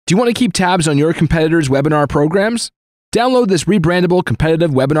Do you want to keep tabs on your competitors' webinar programs? Download this rebrandable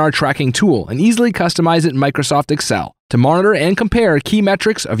competitive webinar tracking tool and easily customize it in Microsoft Excel to monitor and compare key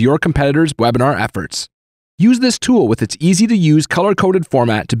metrics of your competitors' webinar efforts. Use this tool with its easy-to-use color-coded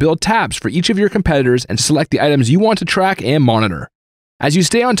format to build tabs for each of your competitors and to select the items you want to track and monitor. As you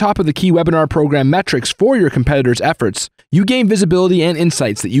stay on top of the key webinar program metrics for your competitors' efforts, you gain visibility and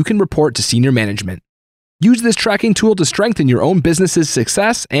insights that you can report to senior management. Use this tracking tool to strengthen your own business's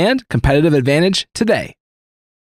success and competitive advantage today.